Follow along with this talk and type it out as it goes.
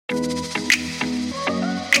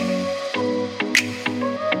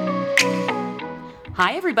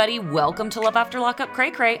Hi, everybody. Welcome to Love After Lockup Cray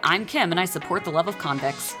Cray. I'm Kim, and I support the love of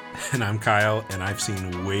convicts. And I'm Kyle, and I've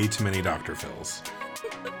seen way too many Dr. Phils.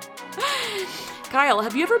 Kyle,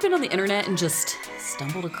 have you ever been on the internet and just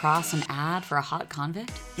stumbled across an ad for a hot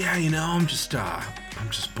convict? Yeah, I'm just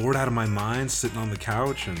bored out of my mind sitting on the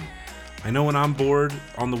couch, and I know when I'm bored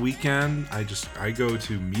on the weekend, I go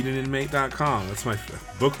to meetaninmate.com. That's my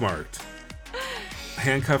bookmarked.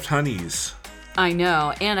 Handcuffed honeys. I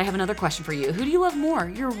know, and I have another question for you. Who do you love more,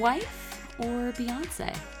 your wife or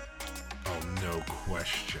Beyonce? Oh, no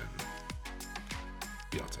question.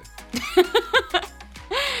 Beyonce.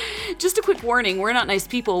 Just a quick warning, we're not nice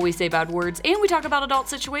people, we say bad words, and we talk about adult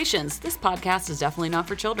situations. This podcast is definitely not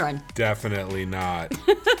for children. Definitely not.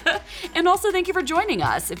 And also, thank you for joining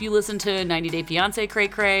us. If you listen to 90 Day Fiancé Cray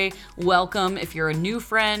Cray, welcome. If you're a new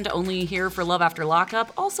friend, only here for Love After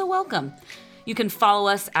Lockup, also welcome. You can follow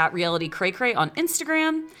us at Reality Cray Cray on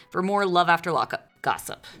Instagram for more Love After Lockup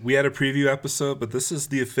gossip. We had a preview episode, but this is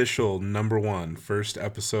the official first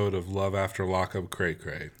episode of Love After Lockup Cray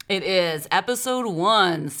Cray. It is episode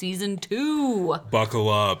 1, season 2. Buckle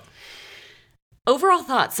up. Overall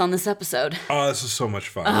thoughts on this episode? Oh, this is so much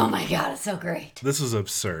fun. Oh my God, it's so great. This is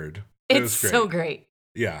absurd. It's so great.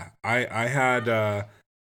 Yeah,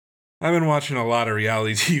 I've been watching a lot of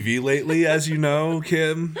reality TV lately, as you know,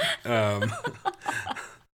 Kim.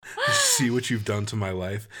 See what you've done to my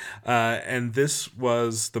life. And this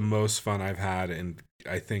was the most fun I've had in,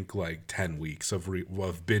 I think, like 10 weeks of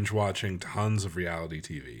binge watching tons of reality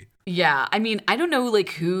TV. Yeah, I mean, I don't know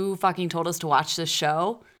who fucking told us to watch this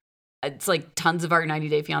show. It's tons of our 90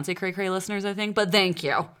 Day Fiancé Cray Cray listeners, I think. But thank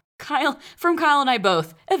you. Kyle and I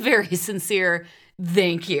both, a very sincere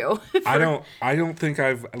thank you. I don't think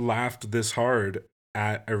I've laughed this hard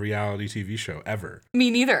at a reality TV show ever. Me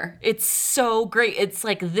neither. It's so great. It's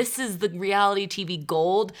this is the reality TV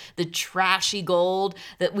gold, the trashy gold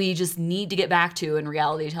that we just need to get back to in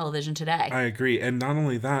reality television today. I agree. And not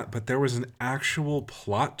only that, but there was an actual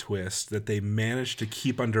plot twist that they managed to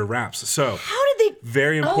keep under wraps. So how did they?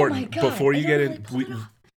 Very important. Oh my God.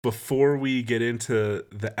 Before we get into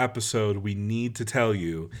the episode, we need to tell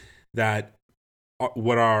you that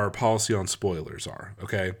what our policy on spoilers are.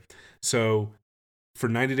 Okay, so for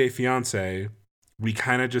 90 Day Fiancé, we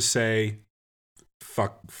kind of just say,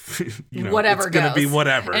 fuck, whatever it's going to be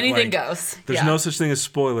whatever. Anything goes. There's no such thing as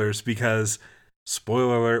spoilers because,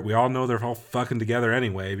 spoiler alert, we all know they're all fucking together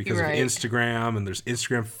anyway because of Instagram, and there's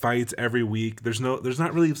Instagram fights every week. There's not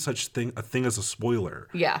really a thing as a spoiler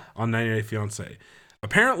on 90 Day Fiancé.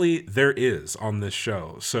 Apparently, there is on this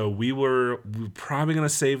show. So we're probably going to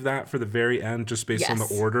save that for the very end just based on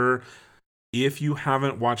the order. If you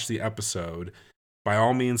haven't watched the episode, by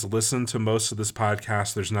all means, listen to most of this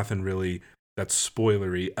podcast. There's nothing really that's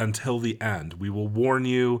spoilery until the end. We will warn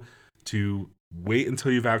you to wait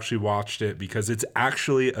until you've actually watched it because it's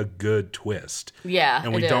actually a good twist. Yeah,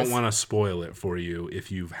 and we don't want to spoil it for you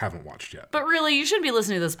if you haven't watched yet. But really, you shouldn't be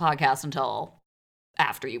listening to this podcast until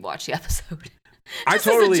after you watch the episode. Just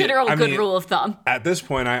as a general good rule of thumb. At this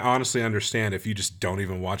point, I honestly understand if you just don't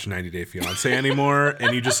even watch 90 Day Fiancé anymore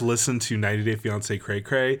and you just listen to 90 Day Fiancé Cray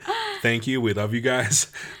Cray. Thank you. We love you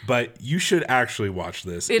guys. But you should actually watch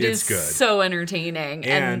this. It's good. It's so entertaining.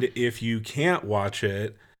 And if you can't watch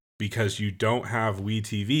it because you don't have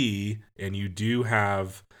WeTV and you do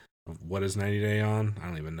have, what is 90 Day on? I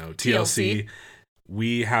don't even know. TLC.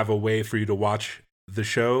 We have a way for you to watch the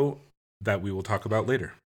show that we will talk about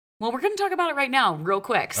later. Well, we're going to talk about it right now, real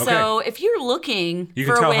quick. Okay. So if you're looking you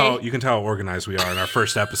can tell how organized we are in our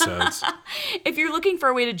first episodes. If you're looking for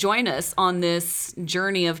a way to join us on this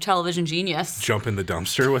journey of television genius. Jump in the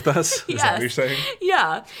dumpster with us? Is that what you're saying?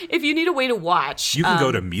 Yeah. If you need a way to watch. You can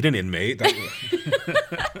go to Meet an Inmate.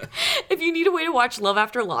 If you need a way to watch Love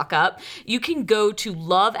After Lockup, you can go to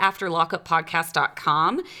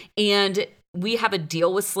loveafterlockuppodcast.com and we have a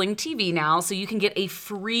deal with Sling TV now, so you can get a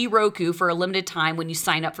free Roku for a limited time when you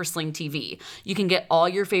sign up for Sling TV. You can get all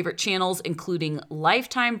your favorite channels, including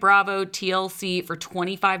Lifetime, Bravo, TLC for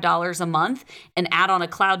 $25 a month, and add on a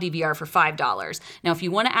cloud DVR for $5. Now, if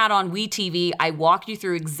you want to add on WeTV, I walk you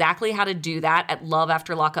through exactly how to do that at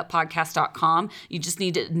loveafterlockuppodcast.com. You just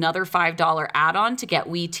need another $5 add-on to get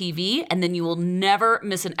WeTV, and then you will never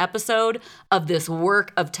miss an episode of this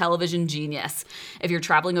work of television genius. If you're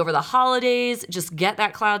traveling over the holidays, just get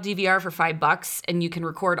that cloud DVR for $5 and you can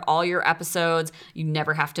record all your episodes. You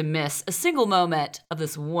never have to miss a single moment of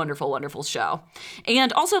this wonderful, wonderful show.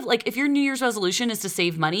 And also, if your New Year's resolution is to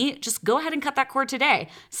save money, just go ahead and cut that cord today.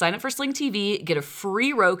 Sign up for Sling TV, get a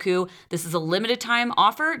free Roku. This is a limited time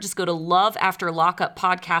offer. Just go to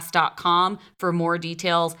loveafterlockuppodcast.com for more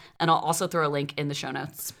details, and I'll also throw a link in the show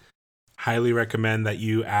notes. highly recommend that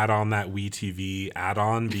you add on that WeTV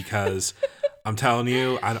add-on because I'm telling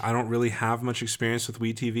you, I don't really have much experience with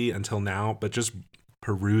WeTV until now, but just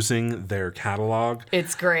perusing their catalog,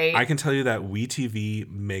 it's great. I can tell you that WeTV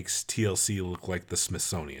makes TLC look like the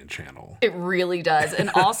Smithsonian Channel. It really does. And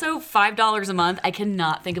also $5 a month. I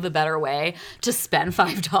cannot think of a better way to spend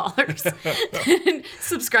 $5 than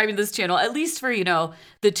subscribing to this channel, at least for,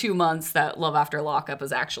 the 2 months that Love After Lockup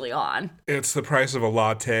is actually on. It's the price of a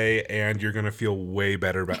latte, and you're going to feel way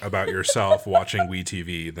better about yourself watching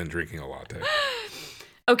WeTV than drinking a latte.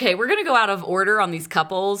 Okay, we're going to go out of order on these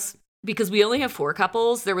couples. Because we only have 4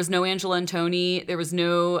 couples. There was no Angela and Tony. There was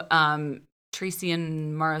no Tracy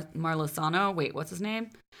and Marlesano. Wait, what's his name?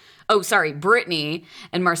 Oh, sorry. Brittany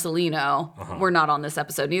and Marcelino were not on this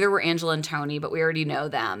episode. Neither were Angela and Tony, but we already know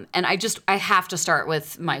them. And I have to start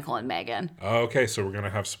with Michael and Megan. Okay, so we're going to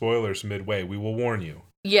have spoilers midway. We will warn you.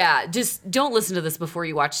 Yeah, just don't listen to this before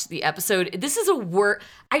you watch the episode. This is a word.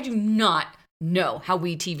 I do not know how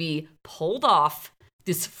WeTV pulled off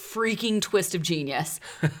this freaking twist of genius.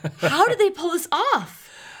 How did they pull this off?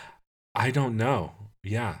 I don't know.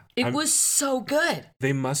 Yeah. It was so good.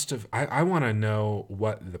 They must have. I want to know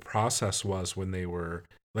what the process was when they were,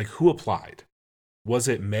 like, who applied? Was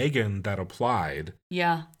it Megan that applied?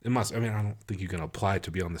 Yeah. It must. I mean, I don't think you can apply to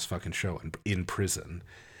be on this fucking show in prison.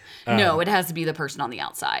 No, it has to be the person on the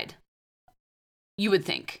outside. You would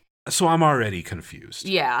think. So I'm already confused.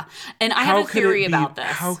 Yeah. And I have a theory about this.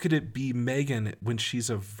 How could it be Megan when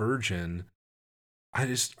she's a virgin? I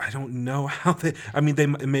don't know how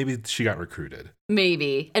maybe she got recruited.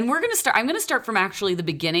 Maybe. And I'm going to start from actually the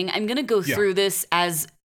beginning. I'm going to go through this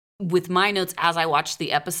with my notes as I watch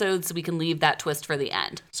the episode so we can leave that twist for the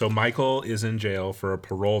end. So Michael is in jail for a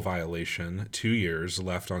parole violation, 2 years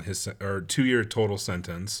left on his 2-year total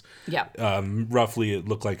sentence. Yeah. Roughly, it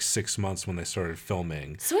looked like 6 months when they started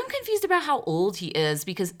filming. So I'm confused about how old he is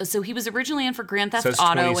because he was originally in for Grand Theft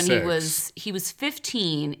Auto when he was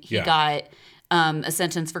 15. He got a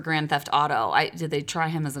sentence for Grand Theft Auto. Did they try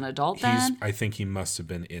him as an adult then? I think he must have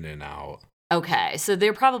been in and out. Okay, so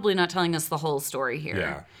they're probably not telling us the whole story here.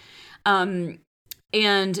 Yeah.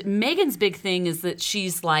 And Megan's big thing is that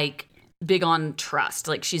she's like big on trust.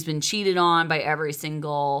 Like she's been cheated on by every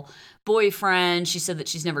single boyfriend. She said that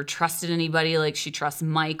she's never trusted anybody like she trusts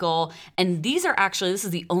Michael. And this is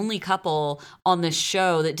the only couple on this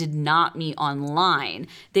show that did not meet online.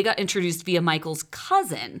 They got introduced via Michael's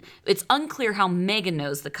cousin. It's unclear how Megan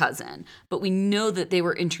knows the cousin, but we know that they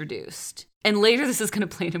were introduced. And later this is going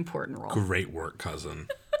to play an important role. Great work, cousin.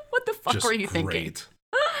 What the fuck were you thinking?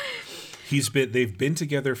 They've been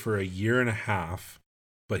together for a year and a half,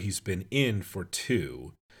 but he's been in for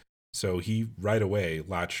 2. So he right away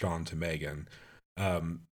latched on to Megan.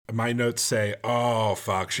 My notes say, oh,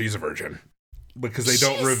 fuck, she's a virgin. Because they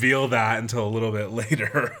don't reveal that until a little bit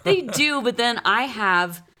later. They do, but then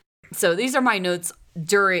so these are my notes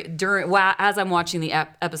during as I'm watching the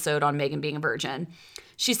episode on Megan being a virgin.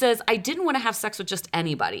 She says, I didn't want to have sex with just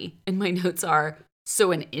anybody. And my notes are,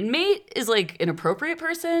 so an inmate is like an appropriate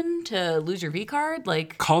person to lose your V card?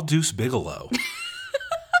 Like, call Deuce Bigelow.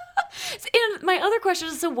 And my other question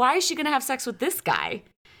is, so why is she going to have sex with this guy?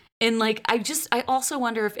 And like, I also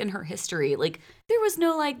wonder if in her history, like, there was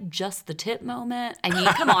no like just the tip moment. I mean,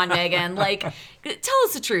 come on, Megan, like, tell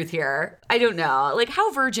us the truth here. I don't know. Like,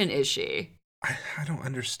 how virgin is she? I don't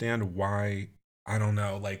understand why. I don't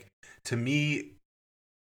know. Like, to me,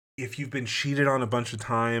 if you've been cheated on a bunch of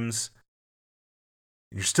times,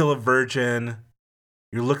 you're still a virgin,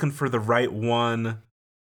 you're looking for the right one.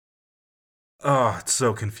 Oh, it's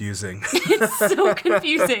so confusing. It's so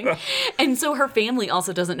confusing. And so her family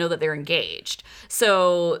also doesn't know that they're engaged.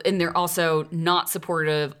 And they're also not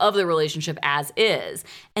supportive of the relationship as is.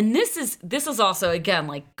 And this is also, again,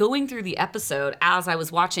 like going through the episode as I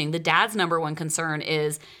was watching, the dad's number one concern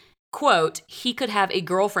is, quote, he could have a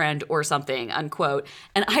girlfriend or something, unquote.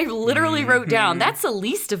 And I literally wrote down, that's the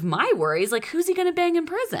least of my worries. Like, who's he going to bang in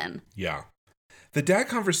prison? Yeah. The dad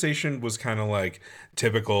conversation was kind of like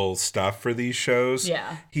typical stuff for these shows.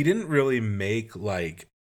 Yeah. He didn't really make like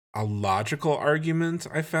a logical argument,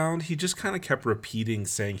 I found. He just kind of kept repeating,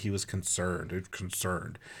 saying he was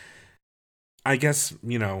concerned. I guess,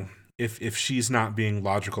 if she's not being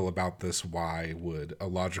logical about this, why would a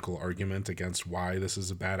logical argument against why this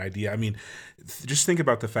is a bad idea? I mean, just think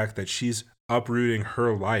about the fact that she's uprooting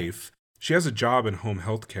her life. She has a job in home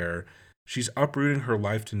health care. She's uprooting her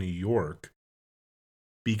life to New York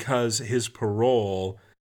because his parole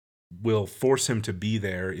will force him to be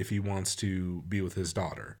there if he wants to be with his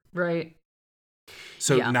daughter. Right.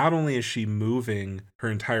 So not only is she moving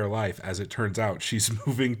her entire life, as it turns out, she's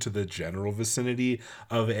moving to the general vicinity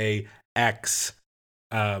of a X,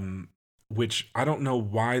 which I don't know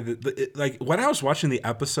why. Like when I was watching the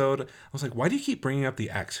episode, I was like, why do you keep bringing up the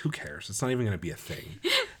X? Who cares? It's not even going to be a thing.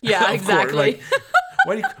 Yeah, exactly.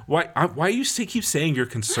 Why you keep saying you're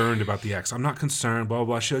concerned about the X? I'm not concerned. Blah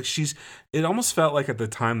blah. It almost felt like at the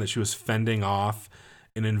time that she was fending off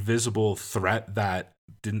an invisible threat that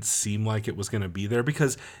didn't seem like it was going to be there,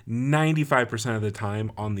 because 95% of the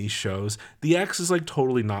time on these shows, the X is like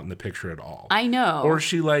totally not in the picture at all. I know. Or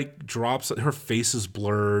she like drops, her face is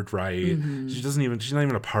blurred, right? Mm-hmm. She's not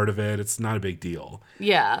even a part of it. It's not a big deal.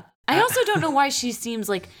 Yeah. I also don't know why she seems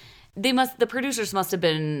like the producers must have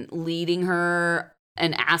been leading her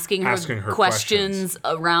and asking her questions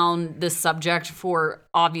around this subject for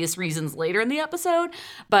obvious reasons later in the episode.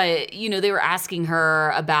 But, you know, they were asking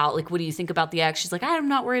her about, like, what do you think about the X? She's like, I'm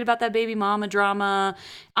not worried about that baby mama drama.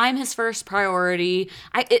 I'm his first priority.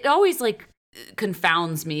 It always, like,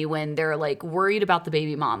 confounds me when they're, like, worried about the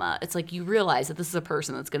baby mama. It's like, you realize that this is a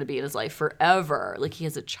person that's going to be in his life forever. Like, he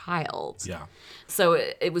has a child. Yeah. So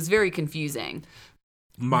it was very confusing.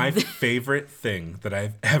 My favorite thing that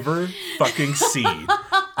I've ever fucking seen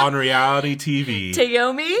on reality TV.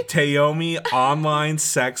 Tayomi online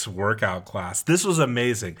sex workout class. This was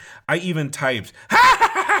amazing. I even typed,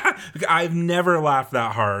 I've never laughed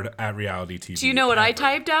that hard at reality TV. Do you know what I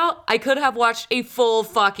typed out? I could have watched a full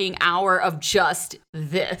fucking hour of just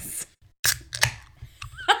this.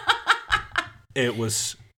 It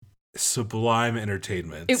was sublime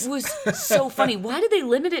entertainment. It was so funny. Why did they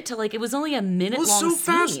limit it to, like, it was only a minute long so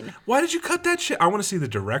scene? Fast. Why did you cut that shit? I want to see the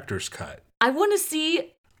director's cut. I want to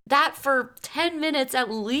see that for 10 minutes at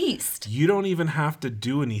least. You don't even have to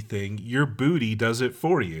do anything. Your booty does it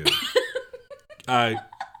for you.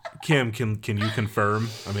 Kim, can you confirm?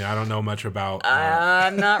 I mean, I don't know much about...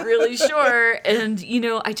 I'm not really sure. And, you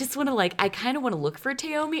know, I just want to, like, I kind of want to look for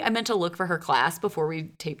Tayomi. I meant to look for her class before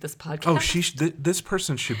we tape this podcast. Oh, this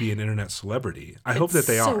person should be an internet celebrity. I hope that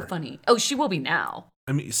they are. So funny. Oh, she will be now.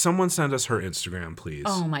 I mean, someone send us her Instagram, please.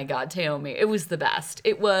 Oh, my God, Tayomi. It was the best.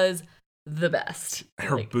 It was the best.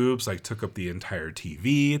 Her boobs, like, took up the entire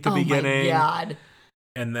TV at the beginning. Oh, my God.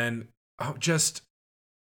 And then,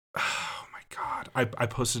 God, I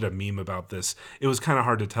posted a meme about this. It was kind of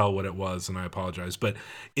hard to tell what it was, and I apologize. But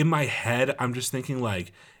in my head, I'm just thinking,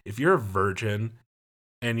 like, if you're a virgin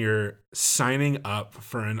and you're signing up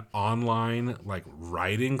for an online, like,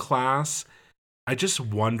 writing class, I just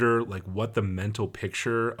wonder, like, what the mental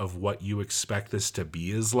picture of what you expect this to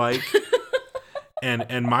be is like.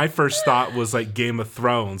 And my first thought was like Game of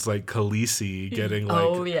Thrones, like Khaleesi getting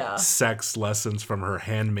like sex lessons from her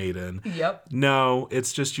handmaiden. Yep. No,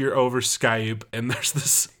 it's just you're over Skype and there's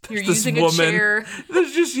this using woman a chair.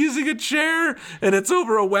 That's just using a chair and it's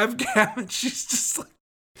over a webcam and she's just like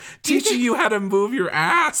teaching you how to move your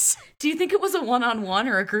ass. Do you think it was a one-on-one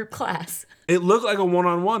or a group class? It looked like a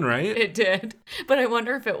one-on-one, right? It did. But I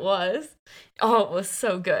wonder if it was. Oh, it was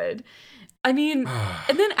so good. I mean,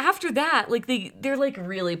 and then after that, like they're like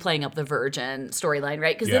really playing up the virgin storyline,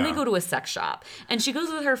 right? Because then they go to a sex shop and she goes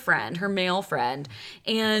with her friend, her male friend,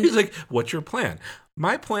 and he's like, "What's your plan?"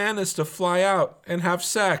 "My plan is to fly out and have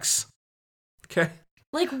sex." Okay.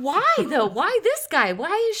 Like, why though? Why this guy?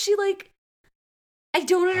 Why is she like? I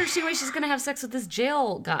don't understand why she's gonna have sex with this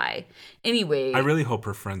jail guy. Anyway, I really hope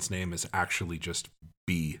her friend's name is actually just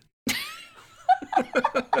B.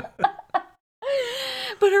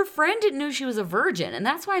 But her friend didn't know she was a virgin, and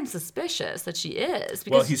that's why I'm suspicious that she is.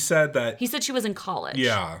 Well, he said she was in college.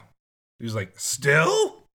 Yeah. He was like,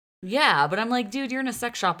 still? Yeah, but I'm like, dude, you're in a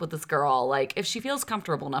sex shop with this girl. Like, if she feels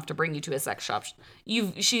comfortable enough to bring you to a sex shop,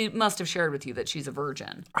 she must have shared with you that she's a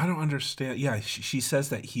virgin. I don't understand. Yeah, she says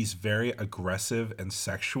that he's very aggressive and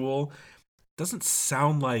sexual. Doesn't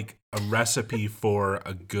sound like a recipe for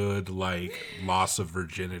a good, like, loss of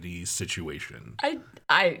virginity situation.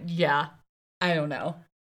 I don't know.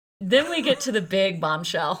 Then we get to the big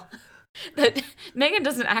bombshell that Megan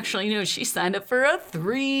doesn't actually know she signed up for a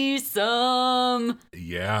threesome.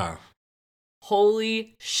 Yeah.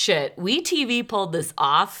 Holy shit. WeTV pulled this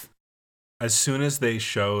off. As soon as they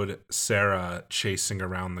showed Sarah chasing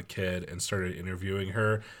around the kid and started interviewing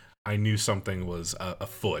her, I knew something was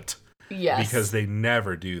afoot. Yes. Because they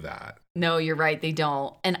never do that. No, you're right. They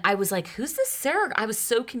don't. And I was like, who's this Sarah? I was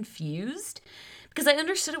so confused. Because I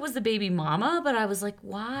understood it was the baby mama, but I was like,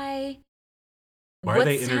 why? Why are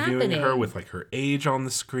they interviewing her with like her age on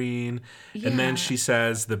the screen? Yeah. And then she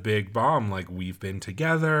says the big bomb, like, we've been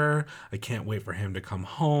together. I can't wait for him to come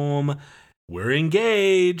home. We're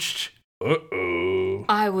engaged. Uh-oh.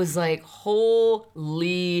 I was like,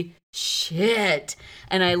 holy shit.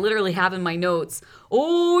 And I literally have in my notes,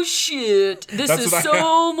 oh shit, this is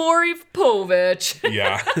so Maury Povich.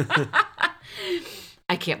 Yeah.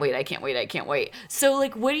 I can't wait. So,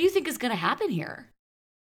 like, what do you think is going to happen here?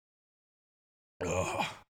 Ugh.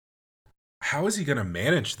 How is he going to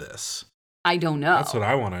manage this? I don't know. That's what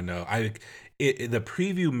I want to know. The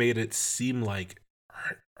preview made it seem like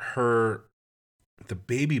the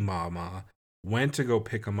baby mama went to go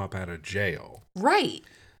pick him up out of jail. Right.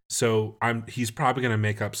 So he's probably gonna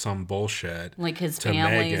make up some bullshit. Like his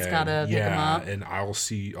family's gotta pick him up. And I'll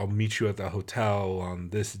meet you at the hotel on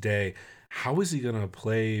this day. How is he gonna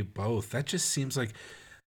play both? That just seems like,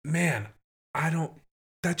 man,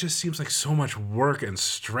 that just seems like so much work and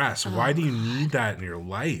stress. Why do you need that in your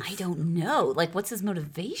life? I don't know. Like, what's his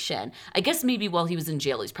motivation? I guess maybe while he was in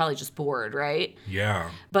jail, he's probably just bored, right?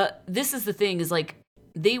 Yeah. But this is the thing, is like,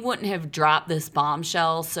 they wouldn't have dropped this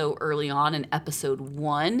bombshell so early on in episode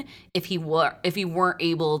 1 if he weren't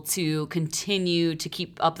able to continue to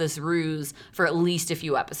keep up this ruse for at least a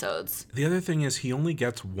few episodes. The other thing is he only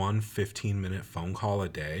gets one 15-minute phone call a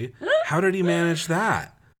day. How did he manage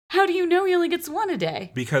that? How do you know he only gets one a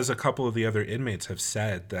day? Because a couple of the other inmates have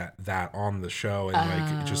said that on the show, and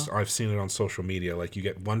I've seen it on social media. Like, you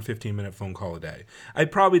get one 15-minute phone call a day.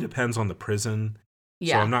 It probably depends on the prison.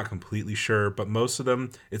 Yeah. So I'm not completely sure, but most of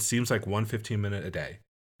them, it seems like one 15-minute a day.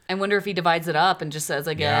 I wonder if he divides it up and just says,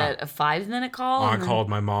 I get a 5-minute call. I called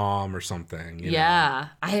my mom or something. You know?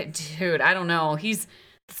 I don't know.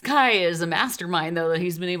 This guy is a mastermind, though, that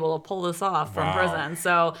he's been able to pull this off from prison.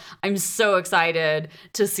 So I'm so excited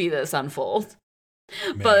to see this unfold.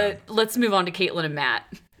 Man. But let's move on to Caitlin and Matt.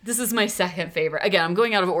 This is my second favorite. Again, I'm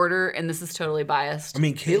going out of order, and this is totally biased. I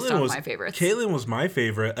mean, Caitlin was my favorites. Caitlin was my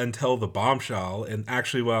favorite until the bombshell, and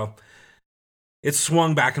actually, well, it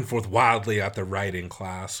swung back and forth wildly at the writing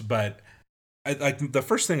class. But the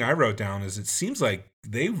first thing I wrote down is it seems like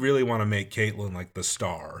they really want to make Caitlin like the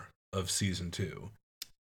star of season 2.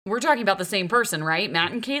 We're talking about the same person, right?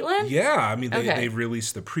 Matt and Caitlin? Yeah. I mean, they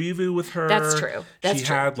released the preview with her. That's true. She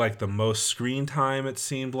had like the most screen time, it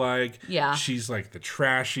seemed like. Yeah. She's like the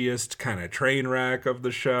trashiest kind of train wreck of the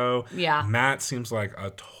show. Yeah. Matt seems like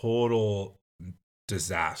a total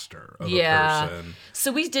disaster of a person.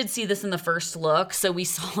 So we did see this in the first look. So we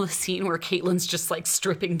saw the scene where Caitlin's just like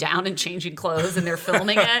stripping down and changing clothes and they're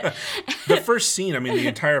filming it. The first scene, I mean, the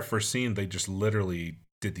entire first scene, they just literally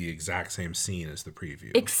did the exact same scene as the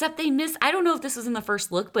preview. Except they missed, I don't know if this was in the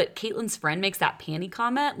first look, but Caitlin's friend makes that panty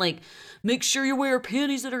comment, like, make sure you wear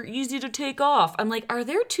panties that are easy to take off. I'm like, are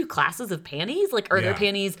there 2 classes of panties? Like, are there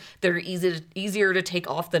panties that are easier to take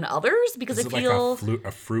off than others? Because I feel like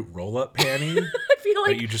a fruit roll-up panty I feel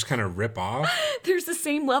like that you just kind of rip off. There's the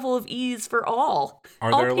same level of ease for all.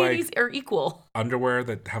 Are all there panties like are equal. Underwear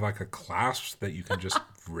that have like a clasp that you can just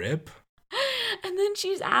rip? And then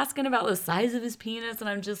she's asking about the size of his penis, and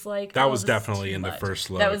I'm just like, that was definitely in the first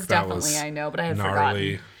look. That was definitely, I know, but I had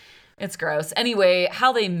gnarly. Forgotten. It's gross. Anyway,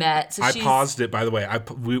 how they met. So I paused it, by the way.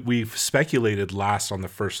 We speculated last on the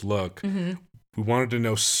first look. Mm-hmm. We wanted to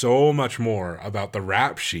know so much more about the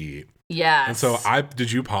rap sheet. Yes. And so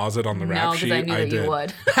did you pause it on the rap sheet? No, because I knew that you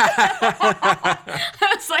would.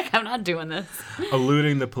 I was like, I'm not doing this.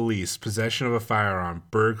 Eluding the police, possession of a firearm,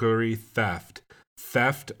 burglary, theft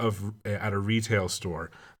at a retail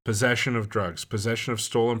store, possession of drugs, possession of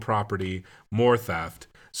stolen property, more theft.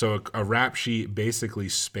 So a rap sheet basically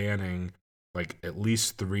spanning like at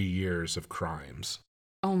least 3 years of crimes.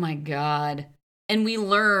 Oh my God. And we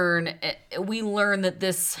learn that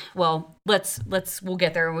this, well, we'll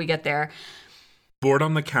get there when we get there. Bored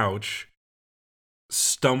on the couch,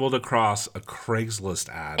 stumbled across a Craigslist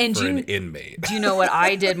ad for an inmate. Do you know what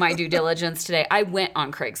I did my due diligence today? I went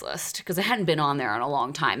on Craigslist because I hadn't been on there in a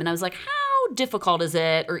long time. And I was like, how difficult is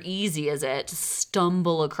it or easy is it to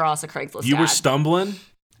stumble across a Craigslist ad? You were stumbling?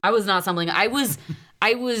 I was not stumbling. I was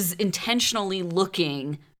intentionally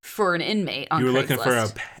looking for an inmate on Craigslist. You were looking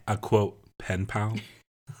for a quote, pen pal?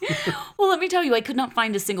 Well, let me tell you, I could not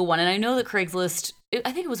find a single one. And I know that Craigslist,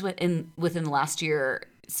 I think it was within the last year,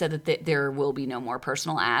 said that there will be no more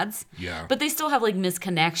personal ads. Yeah. But they still have like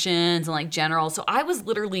misconnections and like general. So I was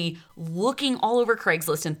literally looking all over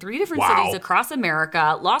Craigslist in 3 different cities across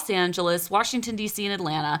America, Los Angeles, Washington, D.C., and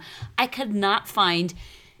Atlanta. I could not find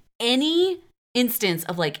any instance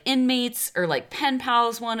of like inmates or like pen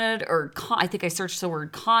pals wanted, or I think I searched the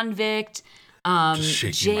word convict, just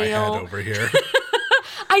shaking jail. my head over here.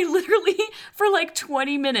 I literally, for like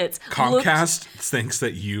 20 minutes. Comcast thinks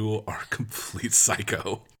that you are a complete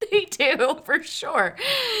psycho. They do, for sure.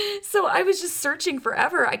 So I was just searching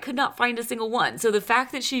forever. I could not find a single one. So the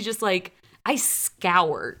fact that she just like I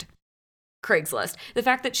scoured Craigslist. The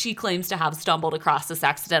fact that she claims to have stumbled across this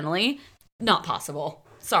accidentally, not possible.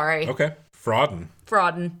 Sorry. Okay. Fraudin.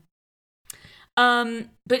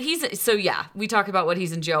 But we talk about what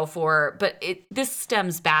he's in jail for, but this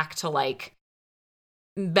stems back to like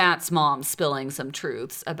Matt's mom spilling some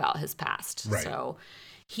truths about his past. Right. So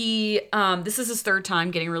he, this is his third time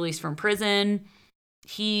getting released from prison.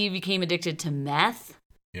 He became addicted to meth.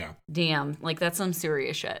 Yeah. Damn, like that's some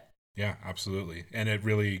serious shit. Yeah, absolutely. And it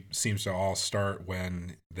really seems to all start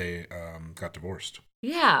when they got divorced.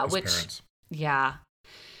 Yeah, as parents. Yeah.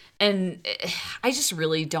 And I just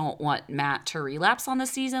really don't want Matt to relapse on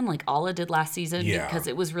this season like Alla did last season because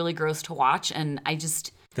it was really gross to watch. And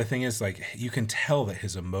the thing is, like, you can tell that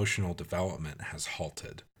his emotional development has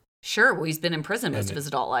halted. Sure. Well, he's been in prison most of his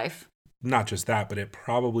adult life. Not just that, but it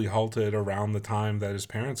probably halted around the time that his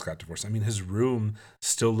parents got divorced. I mean, his room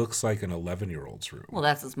still looks like an 11-year-old's room. Well,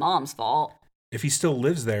 that's his mom's fault. If he still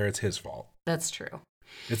lives there, it's his fault. That's true.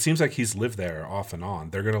 It seems like he's lived there off and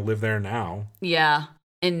on. They're going to live there now. Yeah.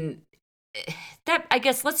 And that, I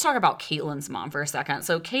guess, let's talk about Caitlin's mom for a second.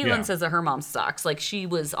 So Caitlin says that her mom sucks. Like, she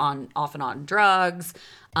was off and on drugs,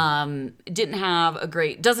 doesn't have a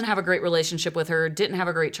great relationship with her, didn't have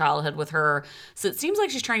a great childhood with her. So it seems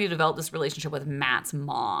like she's trying to develop this relationship with Matt's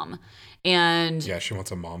mom. And yeah, she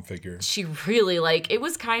wants a mom figure. She really, like, it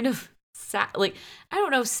was kind of sad, like, I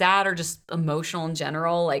don't know, sad or just emotional in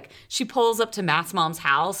general. Like, she pulls up to Matt's mom's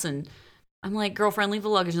house and I'm like, girlfriend, leave the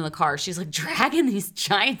luggage in the car. She's like dragging these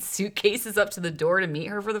giant suitcases up to the door to meet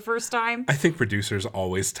her for the first time. I think producers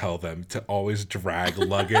always tell them to always drag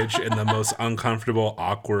luggage in the most uncomfortable,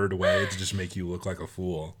 awkward way to just make you look like a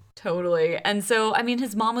fool. Totally. And so, I mean,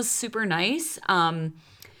 his mom was super nice. And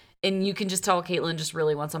you can just tell Caitlin just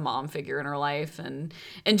really wants a mom figure in her life. And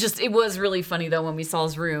just, it was really funny, though, when we saw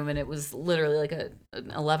his room, and it was literally like an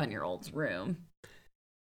 11-year-old's room.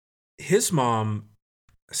 His mom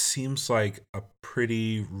seems like a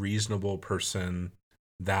pretty reasonable person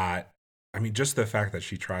that, I mean, just the fact that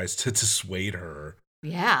she tries to dissuade her.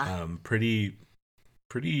 Yeah. Pretty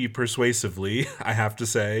persuasively, I have to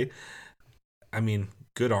say. I mean,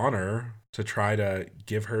 good on her to try to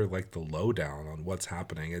give her like the lowdown on what's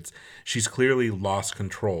happening. She's clearly lost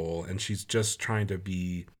control and she's just trying to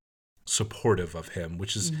be supportive of him,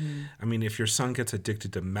 which is, I mean, if your son gets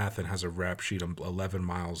addicted to meth and has a rap sheet 11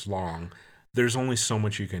 miles long, there's only so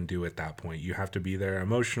much you can do at that point. You have to be there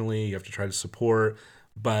emotionally. You have to try to support.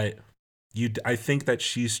 But I think that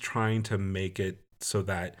she's trying to make it so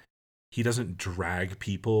that he doesn't drag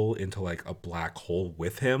people into like a black hole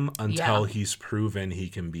with him until he's proven he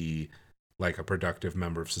can be like a productive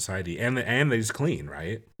member of society and that he's clean,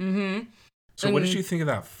 right? Mm-hmm. So what did you think of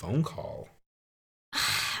that phone call?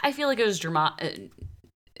 I feel like it was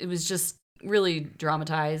it was just really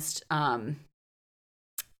dramatized.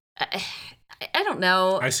 I don't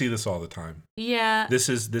know. I see this all the time. Yeah. This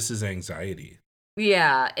is anxiety.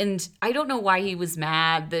 Yeah, and I don't know why he was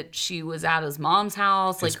mad that she was at his mom's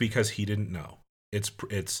house. It's because he didn't know.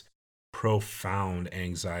 It's profound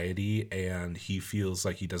anxiety, and he feels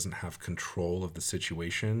like he doesn't have control of the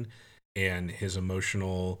situation, and his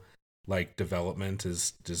emotional like development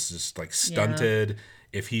is just like stunted. Yeah.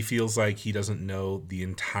 If he feels like he doesn't know the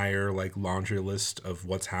entire like laundry list of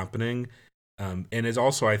what's happening. And it's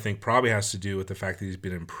also, I think, probably has to do with the fact that he's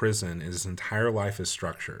been in prison and his entire life is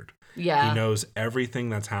structured. Yeah. He knows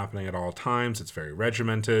everything that's happening at all times. It's very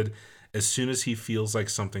regimented. As soon as he feels like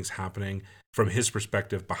something's happening from his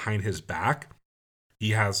perspective behind his back,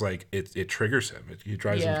 he has like, it triggers him. It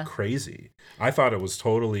drives him crazy. I thought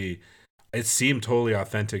it seemed totally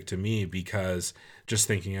authentic to me because just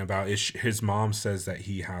thinking about it, his mom says that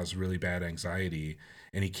he has really bad anxiety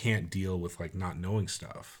and he can't deal with like not knowing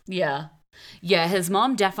stuff. Yeah. Yeah, his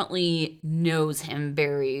mom definitely knows him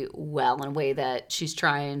very well in a way that she's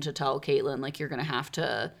trying to tell Caitlin, like, you're going to have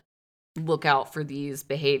to look out for these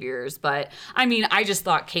behaviors. But, I mean, I just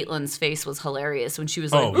thought Caitlin's face was hilarious when she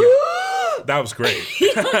was like, yeah. That was great.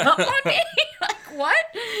 Like, what?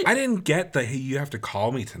 I didn't get the, hey, you have to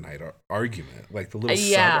call me tonight argument. Like, the little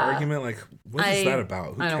sub-argument. Like, what is that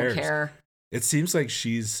about? Who cares? I don't care. It seems like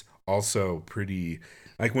she's also pretty...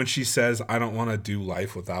 Like, when she says, I don't want to do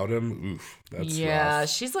life without him, oof, that's rough.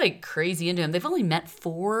 She's, like, crazy into him. They've only met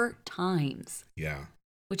 4 times. Yeah.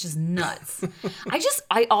 Which is nuts.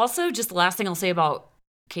 I also, just the last thing I'll say about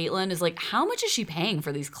Caitlin is, like, how much is she paying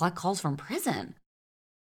for these collect calls from prison?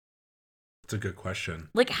 That's a good question.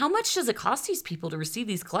 Like, how much does it cost these people to receive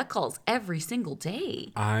these collect calls every single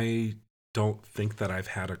day? I don't think that I've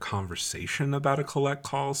had a conversation about a collect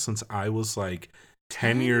call since I was, like...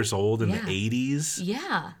 10 years old in the 80s.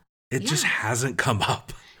 Yeah. It just hasn't come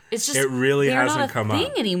up. It's just it really hasn't come up. They're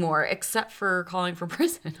not a thing anymore, except for calling for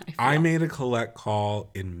prison. I made a collect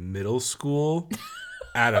call in middle school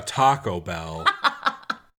at a Taco Bell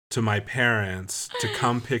to my parents to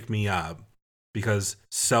come pick me up because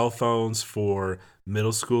cell phones for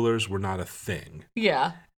middle schoolers were not a thing.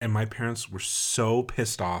 Yeah. And my parents were so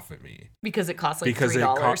pissed off at me. Because it cost like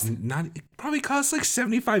 $3. It probably cost like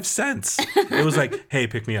 75 cents. It was like, hey,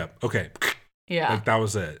 pick me up. Okay. Yeah. Like that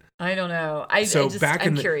was it. I don't know. I'm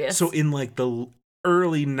curious. So in like the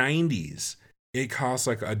early 90s, it cost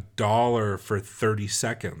like $1 for 30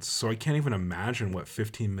 seconds. So I can't even imagine what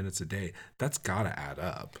 15 minutes a day. That's got to add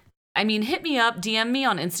up. I mean, hit me up, DM me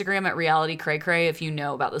on Instagram at realitycraycray if you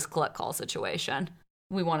know about this collect call situation.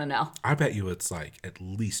 We want to know. I bet you it's like at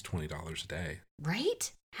least $20 a day.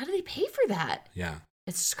 Right? How do they pay for that? Yeah.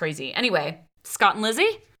 It's just crazy. Anyway, Scott and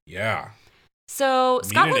Lizzie? Yeah. So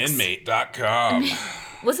Scott MeetAnInmate.com.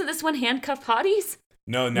 Wasn't this one handcuffed potties?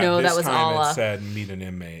 No, that was time Alla. It said meet an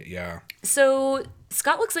inmate, yeah. So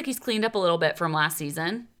Scott looks like he's cleaned up a little bit from last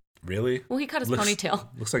season. Really? Well, he cut his ponytail.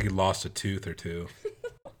 Looks like he lost a tooth or two.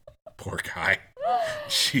 Poor guy.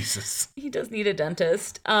 Jesus. He does need a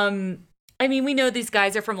dentist. I mean, we know these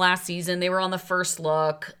guys are from last season. They were on the first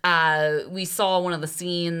look. We saw one of the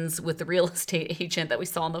scenes with the real estate agent that we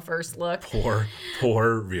saw in the first look.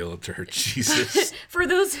 Poor realtor. Jesus. For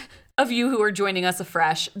those of you who are joining us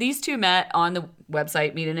afresh, these two met on the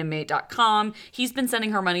website, meetaninmate.com. He's been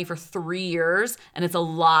sending her money for 3 years, and it's a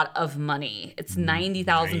lot of money. It's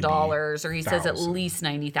 $90,000, or he says at least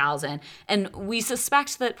 $90,000. And we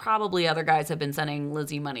suspect that probably other guys have been sending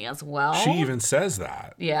Lizzie money as well. She even says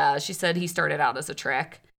that. Yeah, she said he started out as a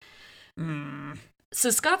trick. So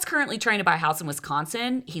Scott's currently trying to buy a house in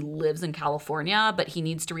Wisconsin. He lives in California, but he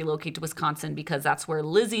needs to relocate to Wisconsin because that's where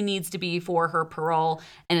Lizzie needs to be for her parole,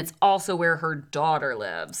 and it's also where her daughter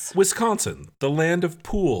lives. Wisconsin, the land of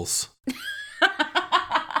pools.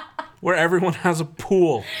 Where everyone has a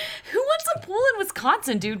pool. Who wants a pool in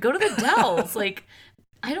Wisconsin, dude? Go to the Dells. Like,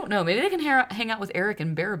 I don't know. Maybe they can hang out with Eric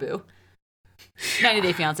and Baraboo. 90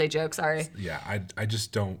 Day Fiancé joke, sorry. Yeah, I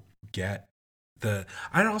just don't get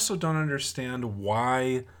I also don't understand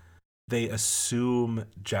why they assume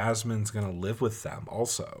Jasmine's going to live with them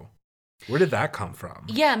also. Where did that come from?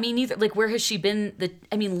 Yeah, me neither. Like, where has she been?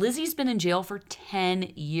 Lizzie's been in jail for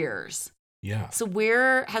 10 years. Yeah. So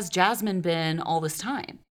where has Jasmine been all this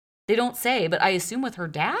time? They don't say, but I assume with her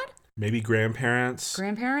dad? Maybe grandparents.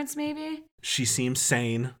 Grandparents, maybe? She seems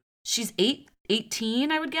sane. She's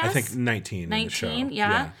 18, I would guess. I think 19 in the show.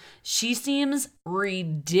 Yeah. She seems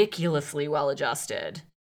ridiculously well-adjusted.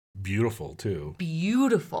 Beautiful, too.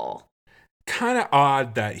 Beautiful. Kind of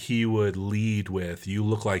odd that he would lead with, you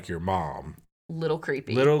look like your mom. Little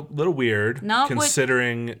creepy. Little weird.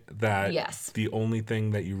 Considering that yes. The only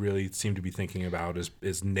thing that you really seem to be thinking about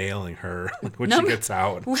is nailing her when she gets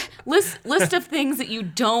out. List of things that you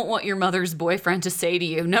don't want your mother's boyfriend to say to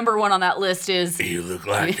you. Number 1 on that list is... You look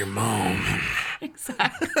like your mom.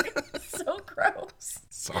 Exactly. So gross.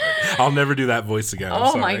 Sorry. I'll never do that voice again.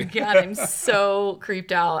 Oh my God. I'm so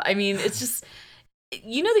creeped out. I mean, it's just...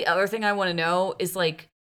 You know, the other thing I want to know is like...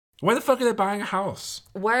 Why the fuck are they buying a house?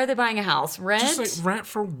 Why are they buying a house? Rent? Just like rent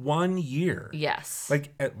for 1 year. Yes.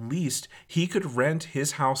 Like at least he could rent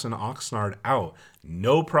his house in Oxnard out.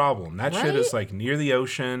 No problem. That shit is like near the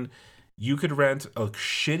ocean. You could rent a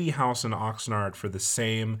shitty house in Oxnard for the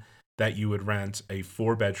same that you would rent a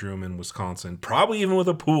 4-bedroom in Wisconsin, probably even with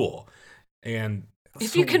a pool. And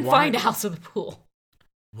if you can find a house with a pool.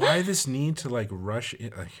 Why this need to like rush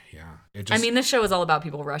in? I mean, this show is all about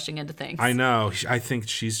people rushing into things. I know. I think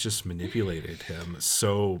she's just manipulated him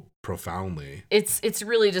so profoundly. It's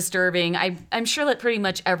really disturbing. I'm sure that pretty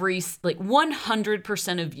much every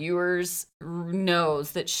 100% of viewers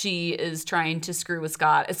knows that she is trying to screw with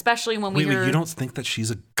Scott, especially when we hear... Wait, you don't think that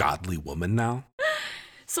she's a godly woman now?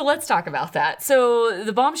 So let's talk about that. So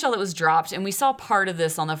the bombshell that was dropped, and we saw part of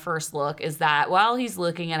this on the first look, is that while he's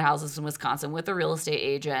looking at houses in Wisconsin with a real estate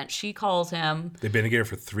agent, she calls him. They've been together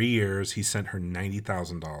for 3 years. He sent her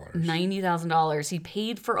 $90,000. $90,000. He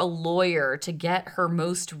paid for a lawyer to get her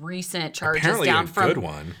most recent charges Apparently down from good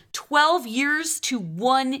one. 12 years to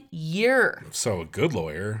 1 year. So a good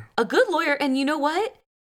lawyer. A good lawyer. And you know what?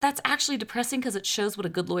 That's actually depressing because it shows what a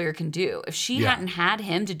good lawyer can do. If she hadn't had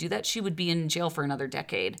him to do that, she would be in jail for another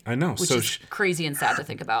decade. I know. Which is crazy and sad to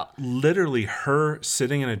think about. Literally, her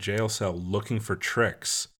sitting in a jail cell looking for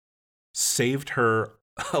tricks saved her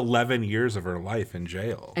 11 years of her life in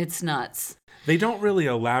jail. It's nuts. They don't really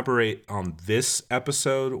elaborate on this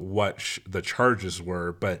episode what the charges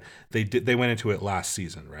were, but they went into it last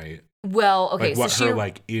season, right? Well, okay, like what her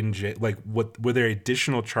like in jail, like what were there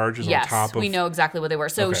additional charges on top of? Yes, we know exactly what they were.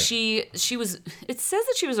 So she was. It says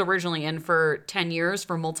that she was originally in for 10 years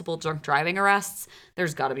for multiple drunk driving arrests.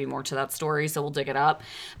 There's got to be more to that story, so we'll dig it up.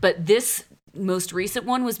 But this most recent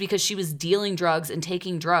one was because she was dealing drugs and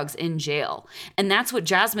taking drugs in jail, and that's what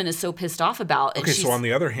Jasmine is so pissed off about. And so on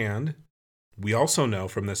the other hand, we also know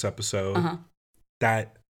from this episode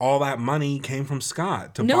that all that money came from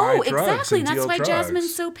Scott to buy drugs. No, exactly. And that's why drugs.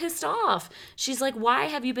 Jasmine's so pissed off. She's like, why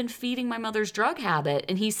have you been feeding my mother's drug habit?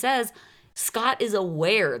 And he says Scott is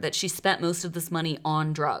aware that she spent most of this money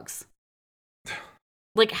on drugs.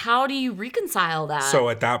 Like, how do you reconcile that? So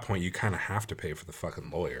at that point, you kind of have to pay for the fucking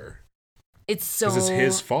lawyer. Because it's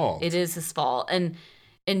his fault. It is his fault.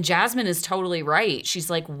 And Jasmine is totally right. She's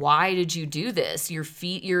like, why did you do this?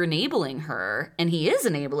 You're enabling her. And he is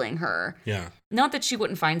enabling her. Yeah. Not that she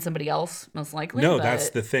wouldn't find somebody else, most likely. No, that's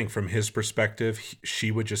the thing. From his perspective,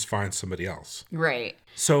 she would just find somebody else. Right.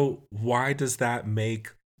 So why does that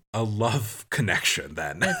make a love connection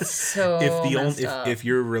then? It's so if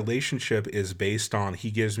your relationship is based on he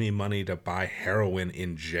gives me money to buy heroin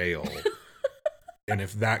in jail, and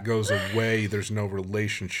if that goes away, there's no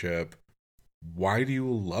relationship. Why do you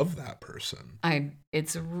love that person?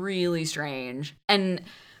 It's really strange. And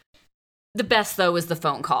the best, though, is the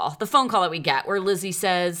phone call. The phone call that we get where Lizzie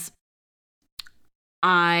says,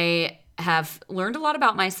 I have learned a lot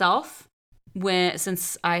about myself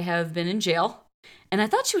since I have been in jail. And I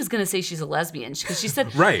thought she was going to say she's a lesbian because she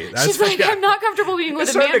said, right. She's like, I'm not comfortable being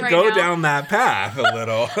with a man right now. It's starting to go down that path a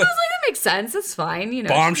little. I was like, that makes sense. It's fine. You know,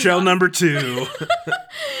 bombshell number 2.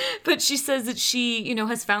 But she says that she,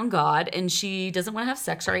 has found God and she doesn't want to have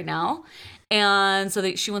sex right now. And so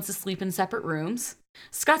that she wants to sleep in separate rooms.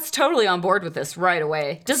 Scott's totally on board with this right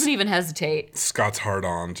away. Doesn't even hesitate. Scott's hard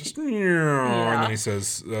on. Just, and then he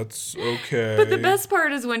says, that's okay. But the best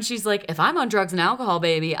part is when she's like, if I'm on drugs and alcohol,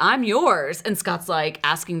 baby, I'm yours. And Scott's like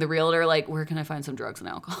asking the realtor, like, where can I find some drugs and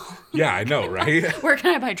alcohol? Yeah, I know, right? Where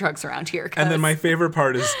can I buy drugs around here? And then my favorite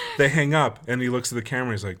part is they hang up and he looks at the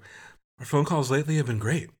camera. He's like, our phone calls lately have been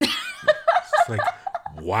great. It's like,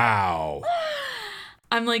 wow.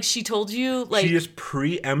 I'm like, she told you, like. She just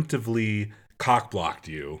preemptively cock-blocked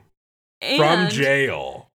you from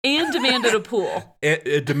jail. And demanded a pool.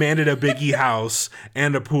 It demanded a biggie house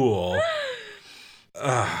and a pool.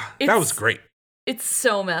 That was great. It's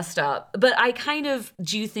so messed up. But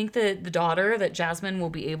do you think that the daughter, that Jasmine,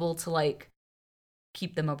 will be able to, like,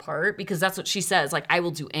 keep them apart? Because that's what she says. Like, I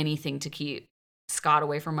will do anything to keep Scott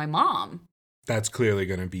away from my mom. That's clearly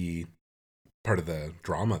going to be part of the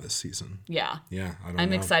drama this season. Yeah. Yeah,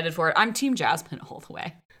 I'm excited for it. I'm Team Jasmine all the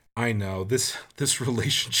way. I know. This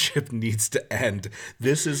relationship needs to end.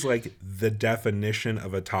 This is like the definition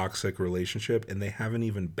of a toxic relationship, and they haven't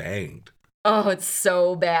even banged. Oh, it's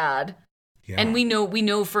so bad. Yeah. And we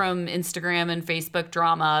know from Instagram and Facebook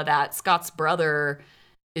drama that Scott's brother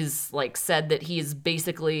is like said that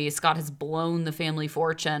Scott has blown the family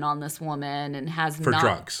fortune on this woman and for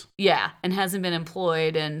drugs. Yeah, and hasn't been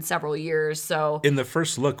employed in several years. So in the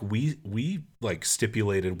first look, we like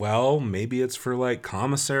stipulated, well, maybe it's for like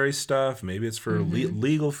commissary stuff, maybe it's for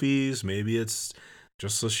legal fees, maybe it's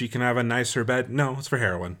just so she can have a nicer bed. No, it's for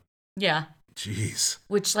heroin. Yeah. Jeez.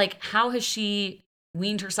 Which, like, how has she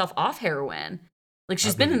weaned herself off heroin? Like,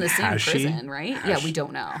 she's been in the same prison, right? Yeah, we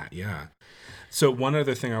don't know. Yeah. So one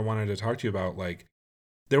other thing I wanted to talk to you about, like,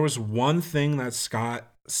 there was one thing that Scott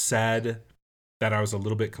said that I was a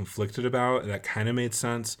little bit conflicted about that kind of made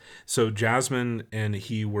sense. So Jasmine and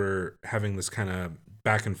he were having this kind of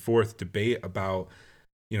back and forth debate about,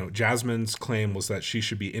 Jasmine's claim was that she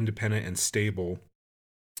should be independent and stable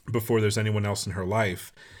before there's anyone else in her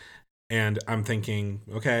life. And I'm thinking,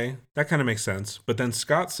 okay, that kind of makes sense. But then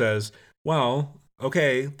Scott says, well,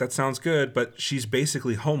 okay, that sounds good, but she's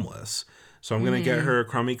basically homeless. So I'm going to get her a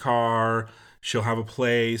crummy car. She'll have a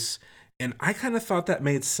place. And I kind of thought that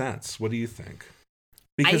made sense. What do you think?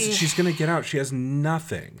 Because she's going to get out. She has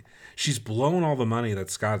nothing. She's blown all the money that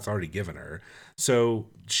Scott's already given her. So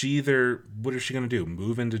what is she going to do?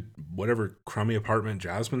 Move into whatever crummy apartment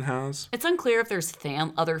Jasmine has? It's unclear if there's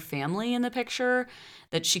other family in the picture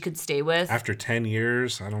that she could stay with. After 10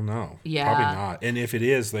 years? I don't know. Yeah. Probably not. And if it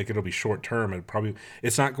is, like, it'll be short term.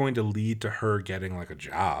 It's not going to lead to her getting like a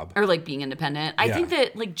job. Or like being independent. I think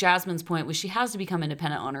that, like, Jasmine's point was she has to become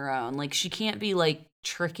independent on her own. Like, she can't be like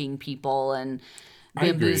tricking people and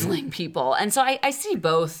bamboozling people. And so I see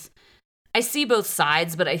both. I see both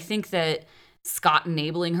sides, but I think that Scott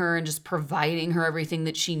enabling her and just providing her everything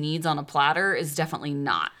that she needs on a platter is definitely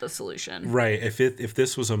not the solution. Right. If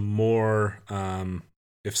this was a more,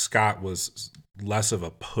 if Scott was less of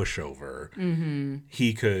a pushover,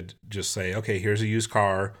 he could just say, okay, here's a used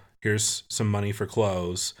car. Here's some money for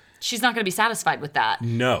clothes. She's not going to be satisfied with that.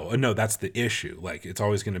 No, that's the issue. Like, it's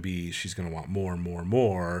always going to be, she's going to want more and more and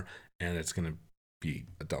more, and it's going to be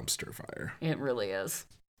a dumpster fire. It really is.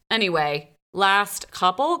 Anyway, last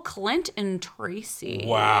couple, Clint and Tracy.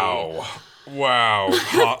 Wow. Wow,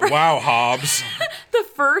 Hobbs. The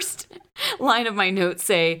first line of my notes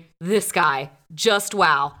say, this guy, just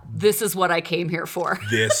wow. This is what I came here for.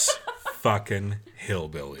 This fucking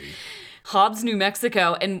hillbilly. Hobbs, New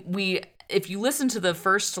Mexico. And if you listen to the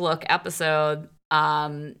First Look episode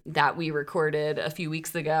that we recorded a few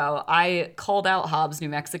weeks ago, I called out Hobbs, New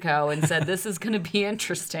Mexico and said, this is going to be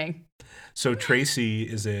interesting. So Tracy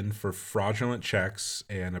is in for fraudulent checks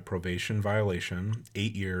and a probation violation,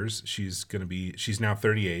 8 years. She's now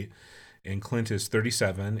 38, and Clint is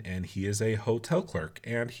 37, and he is a hotel clerk,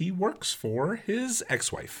 and he works for his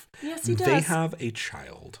ex-wife. Yes, he does. They have a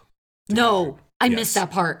child. No, I missed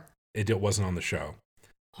that part. It wasn't on the show.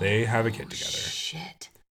 They have a kid together. Shit.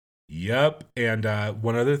 Yep. And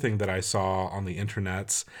one other thing that I saw on the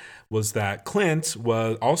internets was that Clint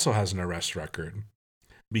also has an arrest record.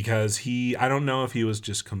 Because I don't know if he was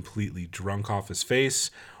just completely drunk off his face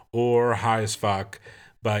or high as fuck,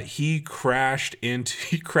 but he crashed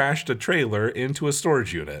a trailer into a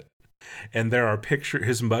storage unit. And there are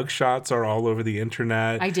his mug shots are all over the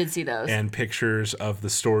internet. I did see those. And pictures of the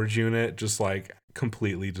storage unit just like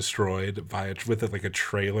completely destroyed with like a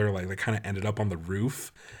trailer, like they kind of ended up on the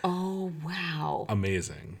roof. Oh, wow.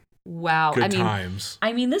 Amazing. Wow. Good times.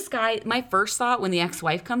 I mean, this guy, my first thought when the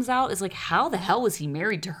ex-wife comes out is like, how the hell was he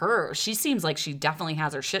married to her? She seems like she definitely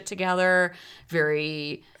has her shit together.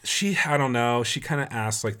 I don't know. She kind of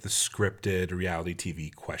asked like the scripted reality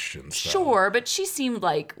TV questions. Sure, but she seemed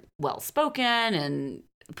like well-spoken and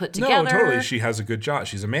put together. No, totally. She has a good job.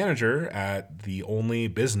 She's a manager at the only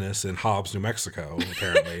business in Hobbs, New Mexico,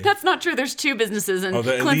 apparently. That's not true. There's 2 businesses and at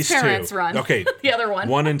Clint's least parents 2. run. Okay. The other one.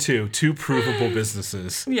 1 and 2 provable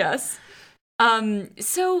businesses. Yes.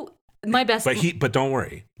 So my best. But don't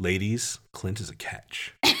worry, ladies. Clint is a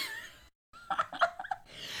catch.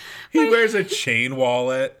 He wears a chain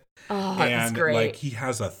wallet. Oh, that's great. Like he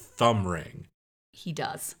has a thumb ring. He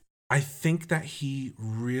does. I think that he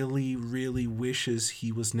really, really wishes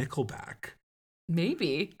he was Nickelback.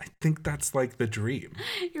 Maybe. I think that's like the dream.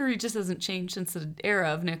 Or he just hasn't changed since the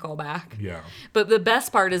era of Nickelback. Yeah. But the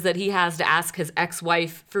best part is that he has to ask his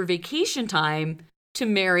ex-wife for vacation time to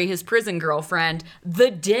marry his prison girlfriend the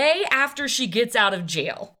day after she gets out of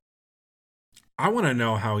jail. I want to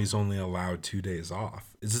know how he's only allowed 2 days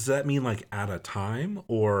off. Does that mean like at a time,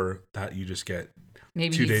 or that you just get 2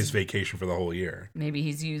 days vacation for the whole year? Maybe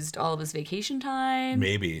he's used all of his vacation time.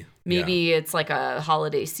 Maybe it's like a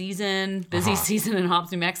holiday season, busy season in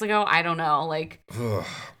Hobbs, New Mexico. I don't know. Like,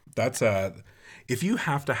 that's if you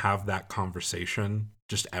have to have that conversation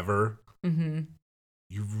just ever,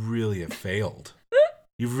 you really have failed.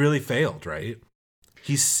 You've really failed, right?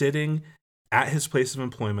 He's sitting at his place of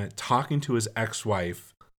employment, talking to his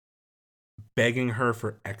ex-wife, begging her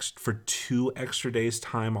for 2 extra days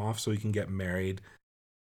time off so he can get married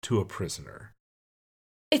to a prisoner.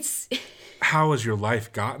 How has your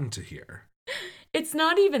life gotten to here? It's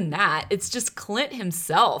not even that. It's just Clint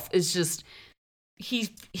himself is just, he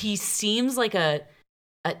seems like a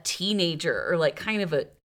teenager or like kind of a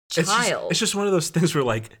child. It's just one of those things where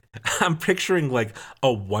like, I'm picturing like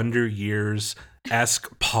a Wonder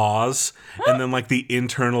Years-esque pause, and then like the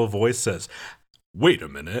internal voice says, wait a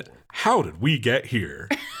minute, how did we get here?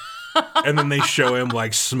 And then they show him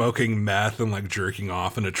like smoking meth and like jerking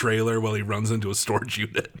off in a trailer while he runs into a storage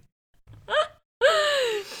unit.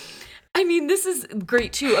 I mean, this is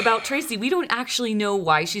great too about Tracy. We don't actually know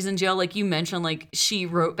why she's in jail. Like you mentioned, like she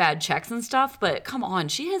wrote bad checks and stuff, but come on,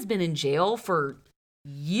 she has been in jail for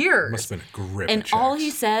years. Must have been a grip. And all he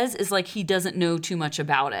says is like he doesn't know too much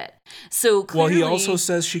about it. So clearly, well, he also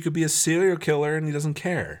says she could be a serial killer and he doesn't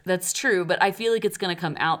care. That's true, but I feel like it's going to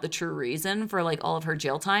come out the true reason for like all of her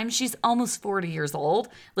jail time. She's almost 40 years old.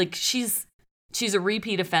 Like she's a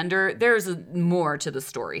repeat offender. There's more to the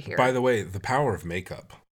story here. By the way, the power of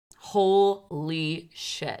makeup. Holy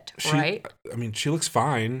shit, right? I mean, she looks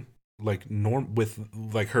fine. Like with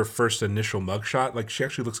like her first initial mugshot, like she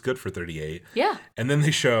actually looks good for 38. Yeah. And then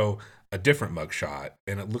they show a different mugshot,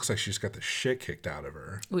 and it looks like she's got the shit kicked out of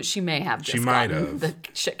her. Which she may have. She might have the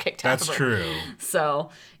shit kicked out of her. That's true. So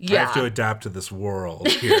yeah, I have to adapt to this world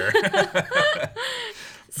here.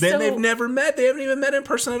 Then they've never met. They haven't even met in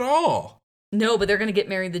person at all. No, but they're going to get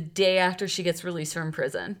married the day after she gets released from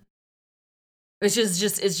prison. Which is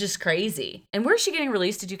it's just crazy. And where's she getting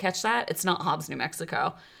released? Did you catch that? It's not Hobbs, New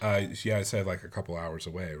Mexico. Yeah, I said like a couple hours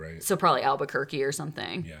away, right? So probably Albuquerque or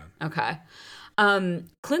something. Yeah. Okay.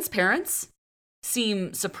 Clint's parents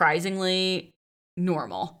seem surprisingly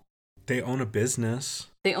normal. They own a business.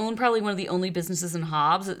 They own probably one of the only businesses in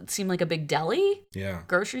Hobbs. It seemed like a big deli. Yeah.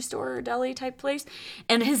 Grocery store deli type place.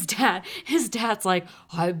 And his dad's like,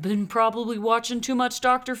 I've been probably watching too much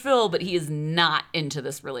Dr. Phil, but he is not into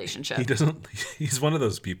this relationship. He's one of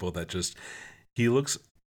those people that he looks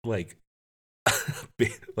like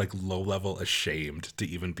low level ashamed to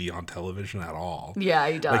even be on television at all. Yeah,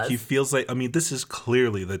 he does. Like he feels like, I mean, this is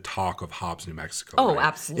clearly the talk of Hobbs, New Mexico. Oh, right?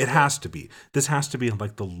 absolutely. It has to be. This has to be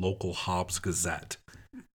like the local Hobbs Gazette.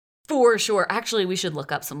 For sure. Actually, we should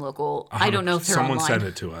look up some local. I don't know if they're Someone online. send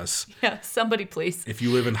it to us. Yeah, somebody please. If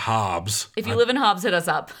you live in Hobbs. If you live in Hobbs, hit us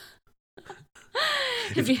up.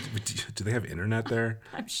 Do they have internet there?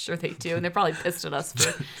 I'm sure they do, and they're probably pissed at us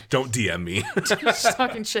for Don't DM me. just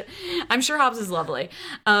talking shit. I'm sure Hobbs is lovely.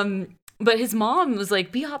 But his mom was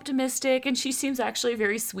like, be optimistic, and she seems actually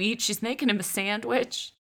very sweet. She's making him a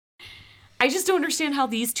sandwich. I just don't understand how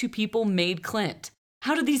these two people made Clint.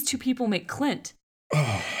 How did these two people make Clint?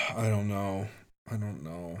 Oh, I don't know.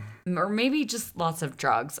 Or maybe just lots of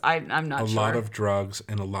drugs. I'm not sure. A lot of drugs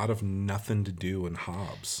and a lot of nothing to do in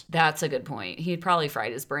Hobbs. That's a good point. He'd probably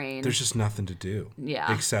fried his brain. There's just nothing to do.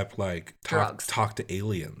 Yeah. Except like drugs. Talk to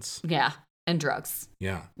aliens. Yeah. And drugs.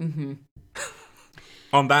 Yeah. Mm-hmm.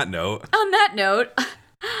 On that note,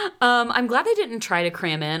 I'm glad they didn't try to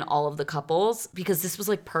cram in all of the couples because this was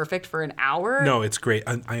like perfect for an hour. No, it's great.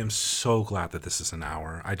 I am so glad that this is an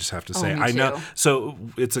hour. I just have to say, me I know. too. So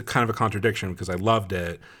it's a kind of a contradiction because I loved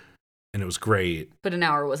it and it was great. But an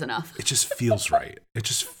hour was enough. It just feels right. It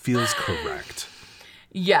just feels correct.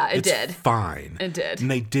 Yeah, It's did. Fine. It did.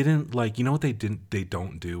 And they didn't like, you know what they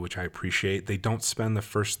don't do, which I appreciate? They don't spend the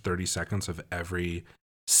first 30 seconds of every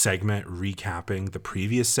segment recapping the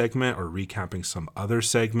previous segment or recapping some other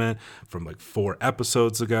segment from like 4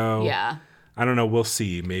 episodes ago. Yeah. I don't know. We'll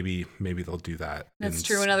see. Maybe they'll do that. That's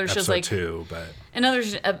true. In other shows like 2, but in other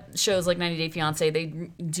shows like 90 Day Fiance, they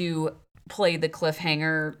do play the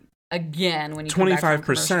cliffhanger again when you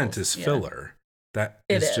 25% is yeah. filler. That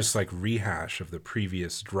it is just like rehash of the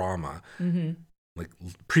previous drama. Mm-hmm. Like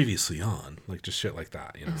previously on, like just shit like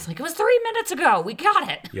that, you know. It's like, it was 3 minutes ago. We got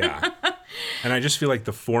it. Yeah. And I just feel like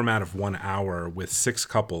the format of 1 hour with 6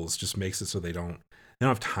 couples just makes it so they don't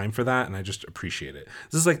have time for that, and I just appreciate it.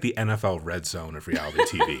 This is like the NFL red zone of reality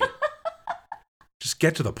TV. Just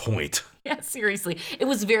get to the point. Yeah, seriously.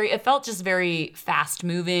 It felt just very fast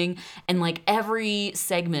moving, and like every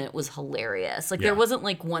segment was hilarious. Like there wasn't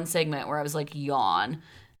like one segment where I was like, yawn.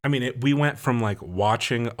 I mean, we went from like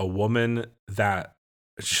watching a woman that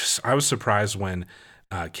I was surprised when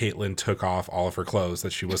Caitlyn took off all of her clothes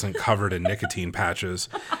that she wasn't covered in nicotine patches.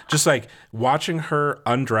 Just like watching her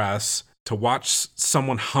undress, to watch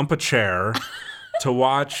someone hump a chair, to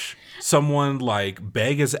watch someone like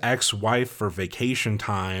beg his ex-wife for vacation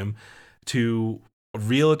time, to a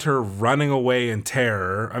realtor running away in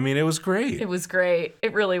terror. I mean, it was great. It was great.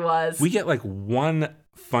 It really was. We get like one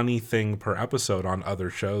funny thing per episode on other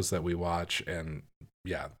shows that we watch, and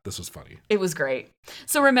yeah, this was funny. It was great.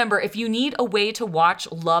 So remember, if you need a way to watch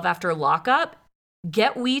Love After Lockup,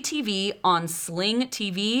 get WeTV on Sling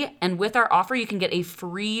TV, and with our offer, you can get a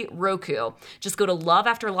free Roku. Just go to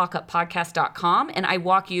loveafterlockuppodcast.com, and I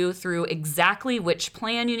walk you through exactly which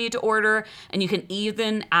plan you need to order, and you can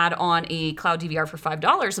even add on a cloud DVR for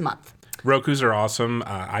 $5 a month. Rokus are awesome.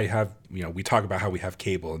 I have, we talk about how we have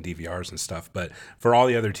cable and DVRs and stuff, but for all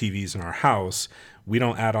the other TVs in our house, we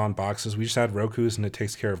don't add on boxes. We just add Rokus, and it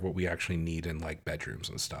takes care of what we actually need in like bedrooms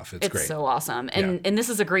and stuff. It's great. It's so awesome. And this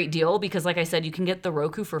is a great deal because, like I said, you can get the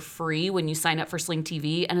Roku for free when you sign up for Sling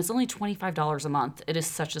TV, and it's only $25 a month. It is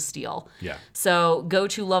such a steal. Yeah. So go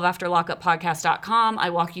to loveafterlockuppodcast.com.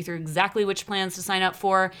 I walk you through exactly which plans to sign up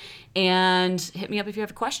for, and hit me up if you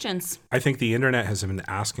have questions. I think the internet has been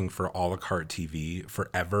asking for a la carte TV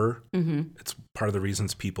forever. Mm-hmm. It's part of the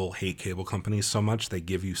reasons people hate cable companies so much. They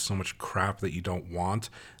give you so much crap that you don't want.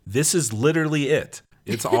 This is literally it.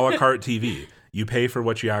 It's a la carte TV. You pay for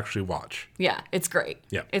what you actually watch. Yeah, it's great.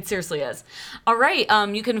 Yeah. It seriously is. All right.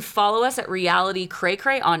 You can follow us at Reality Cray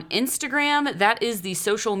Cray on Instagram. That is the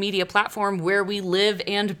social media platform where we live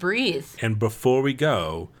and breathe. And before we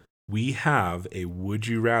go, we have a Would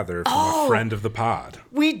You Rather from a friend of the pod.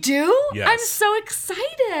 We do? Yes. I'm so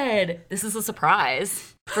excited. This is a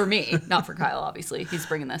surprise for me, not for Kyle, obviously. He's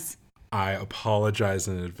bringing this. I apologize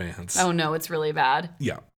in advance. Oh, no, it's really bad.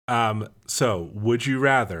 Yeah. So, would you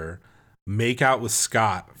rather make out with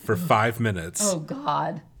Scott for 5 minutes. Oh,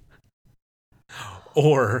 God.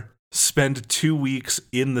 Or spend 2 weeks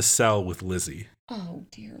in the cell with Lizzie. Oh,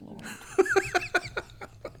 dear Lord.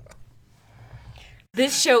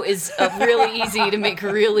 This show is really easy to make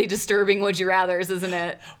really disturbing would you rathers, isn't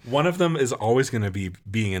it? One of them is always going to be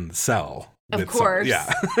being in the cell. Of course. Yeah.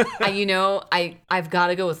 I've got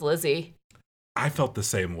to go with Lizzie. I felt the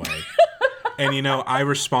same way. And, I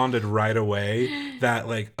responded right away that,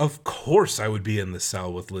 like, of course I would be in the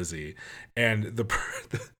cell with Lizzie. And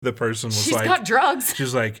the person was She's got drugs.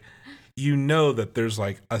 She's like, that there's,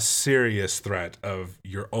 like, a serious threat of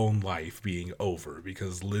your own life being over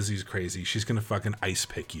because Lizzie's crazy. She's going to fucking ice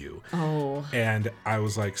pick you. Oh. And I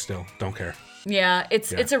was like, still, don't care. Yeah,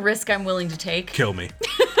 it's a risk I'm willing to take. Kill me.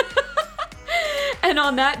 And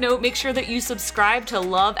on that note, make sure that you subscribe to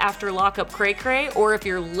Love After Lockup Cray Cray, or if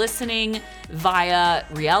you're listening via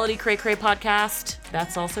Reality Cray Cray podcast,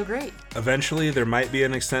 that's also great. Eventually, there might be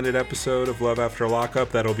an extended episode of Love After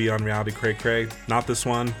Lockup that'll be on Reality Cray Cray. Not this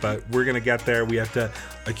one, but we're going to get there. We have to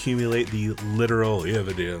accumulate the literal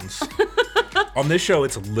evidence. On this show,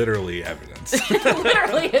 it's literally evidence. It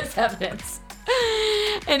literally is evidence.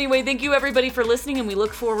 Anyway, thank you everybody for listening, and we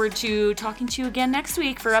look forward to talking to you again next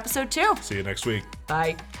week for episode 2. See you next week.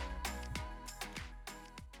 Bye.